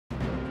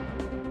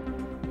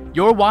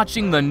You're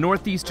watching the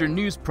Northeastern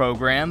News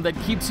program that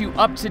keeps you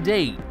up to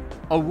date,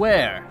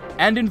 aware,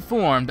 and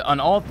informed on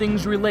all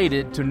things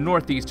related to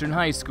Northeastern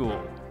High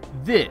School.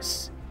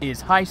 This is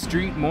High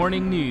Street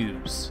Morning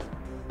News.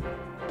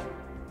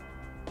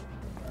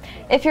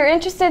 If you're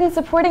interested in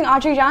supporting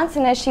Audrey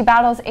Johnson as she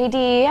battles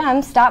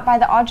ADEM, stop by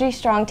the Audrey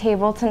Strong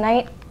table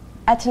tonight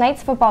at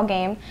tonight's football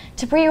game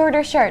to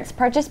pre-order shirts,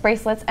 purchase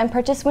bracelets, and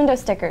purchase window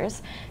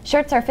stickers.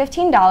 Shirts are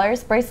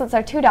 $15, bracelets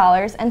are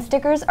 $2, and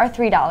stickers are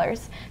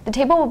 $3. The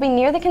table will be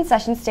near the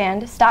concession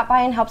stand. Stop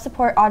by and help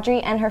support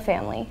Audrey and her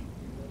family.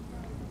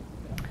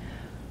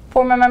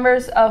 Former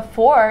members of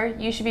 4,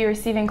 you should be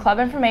receiving club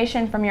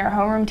information from your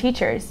homeroom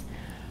teachers.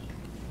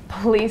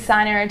 Please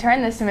sign and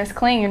return this to Ms.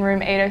 Kling in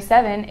room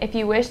 807. If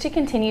you wish to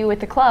continue with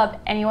the club,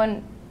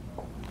 anyone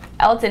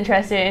else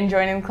interested in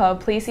joining the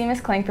club, please see Ms.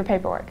 Kling for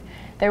paperwork.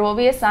 There will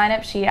be a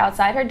sign-up sheet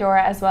outside her door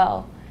as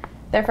well.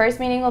 Their first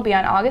meeting will be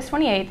on August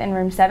 28th in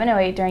room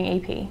 708 during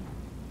AP.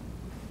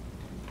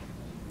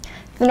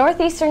 The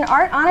Northeastern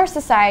Art Honor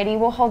Society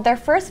will hold their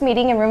first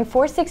meeting in room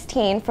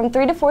 416 from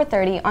 3 to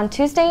 4:30 on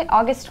Tuesday,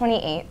 August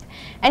 28th.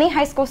 Any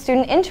high school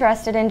student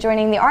interested in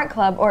joining the art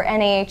club or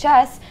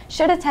NAHS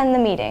should attend the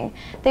meeting.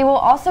 They will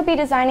also be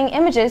designing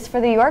images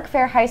for the York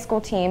Fair High School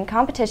team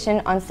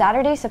competition on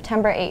Saturday,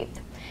 September 8th.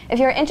 If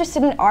you're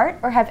interested in art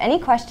or have any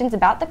questions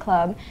about the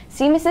club,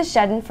 see Mrs.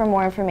 Shedden for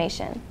more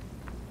information.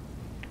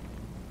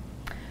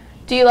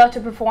 Do you love to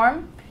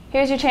perform?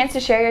 Here's your chance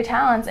to share your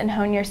talents and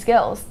hone your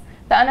skills.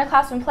 The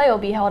underclassmen play will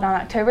be held on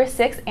October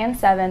 6th and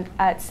 7th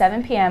at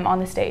 7 p.m. on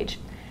the stage.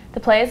 The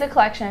play is a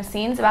collection of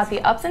scenes about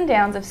the ups and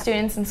downs of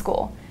students in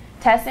school.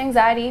 Test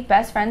anxiety,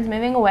 best friends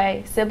moving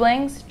away,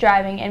 siblings,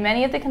 driving, and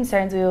many of the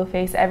concerns we will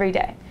face every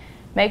day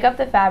make up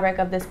the fabric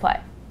of this play.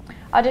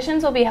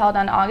 Auditions will be held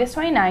on August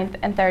 29th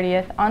and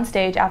 30th on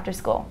stage after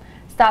school.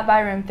 Stop by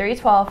room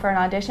 312 for an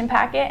audition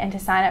packet and to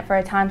sign up for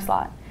a time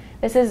slot.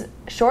 This is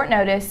short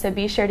notice, so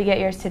be sure to get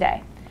yours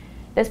today.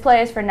 This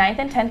play is for 9th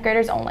and 10th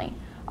graders only.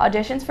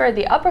 Auditions for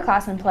the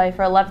upperclassmen play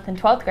for 11th and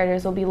 12th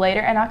graders will be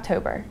later in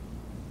October.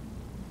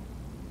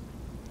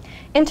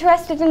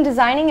 Interested in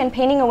designing and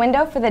painting a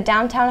window for the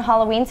downtown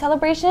Halloween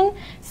celebration?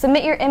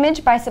 Submit your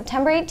image by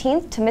September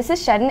 18th to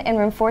Mrs. Shedden in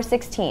room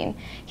 416.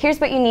 Here's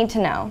what you need to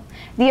know.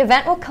 The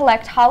event will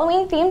collect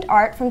Halloween-themed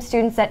art from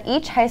students at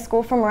each high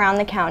school from around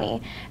the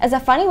county. As a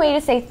funny way to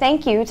say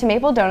thank you to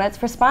Maple Donuts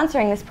for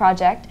sponsoring this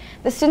project,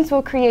 the students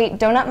will create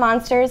donut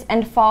monsters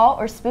and fall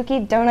or spooky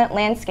donut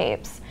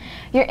landscapes.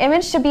 Your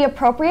image should be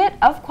appropriate,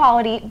 of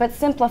quality, but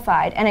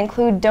simplified and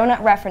include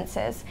donut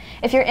references.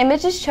 If your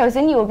image is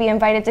chosen, you will be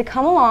invited to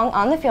come along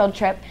on the field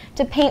trip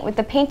to paint with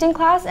the painting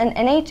class and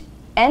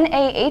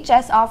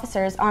NAHS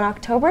officers on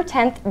October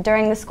 10th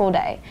during the school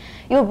day.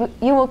 You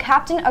will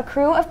captain a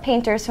crew of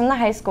painters from the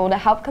high school to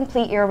help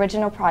complete your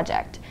original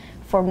project.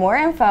 For more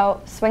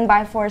info, swing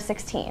by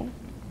 416.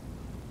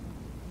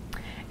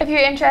 If you're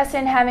interested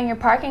in having your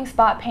parking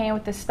spot painted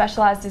with this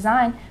specialized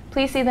design,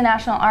 please see the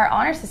National Art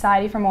Honor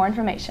Society for more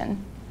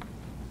information.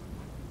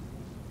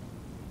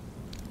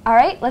 All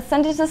right, let's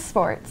send it to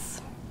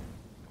sports.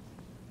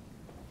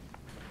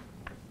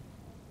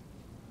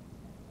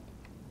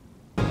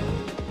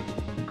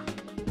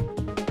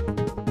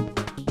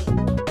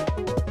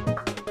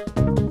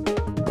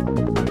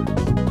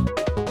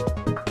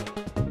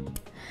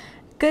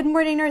 Good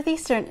morning,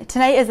 Northeastern.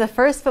 Tonight is the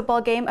first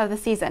football game of the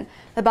season.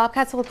 The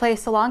Bobcats will play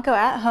Solanco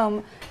at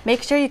home.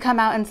 Make sure you come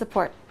out and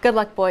support. Good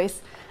luck,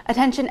 boys.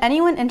 Attention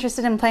anyone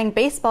interested in playing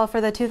baseball for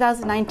the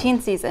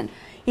 2019 season.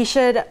 You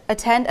should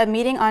attend a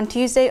meeting on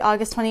Tuesday,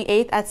 August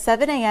 28th at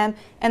 7 a.m.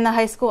 in the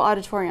high school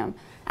auditorium.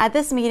 At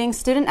this meeting,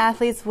 student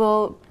athletes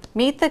will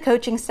meet the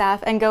coaching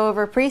staff and go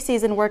over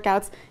preseason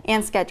workouts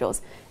and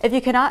schedules. If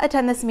you cannot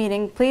attend this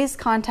meeting, please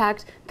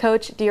contact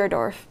Coach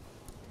Deerdorf.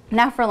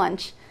 Now for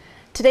lunch.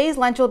 Today's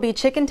lunch will be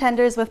chicken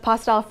tenders with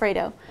pasta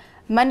Alfredo.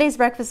 Monday's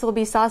breakfast will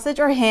be sausage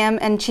or ham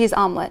and cheese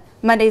omelet.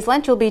 Monday's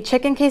lunch will be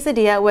chicken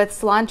quesadilla with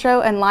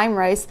cilantro and lime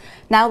rice.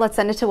 Now let's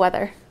send it to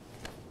weather.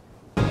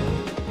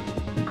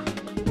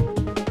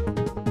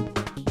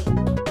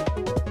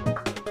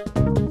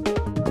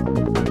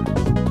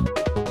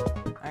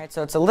 Alright,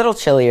 so it's a little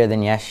chillier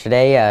than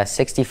yesterday.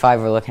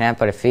 65 we're looking at,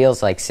 but it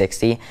feels like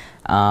 60.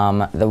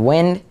 The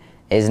wind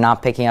is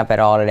not picking up at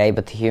all today,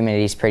 but the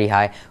humidity is pretty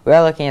high. We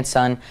are looking at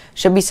sun.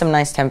 Should be some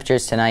nice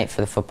temperatures tonight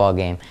for the football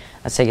game.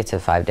 Let's take it to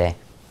the 5-day.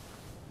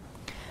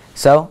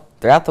 So,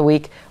 throughout the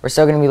week, we're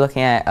still going to be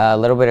looking at a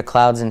little bit of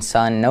clouds and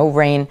sun. No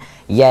rain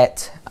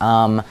yet.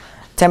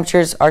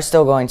 Temperatures are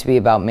still going to be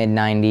about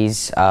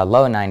mid-90s,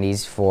 low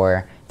 90s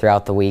for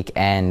throughout the week,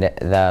 and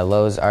the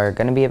lows are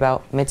going to be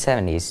about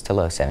mid-70s to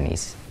low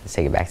 70s. Let's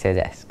take it back to the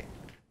desk.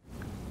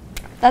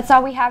 That's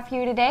all we have for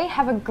you today.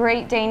 Have a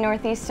great day,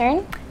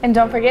 Northeastern. And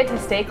don't forget to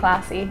stay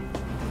classy.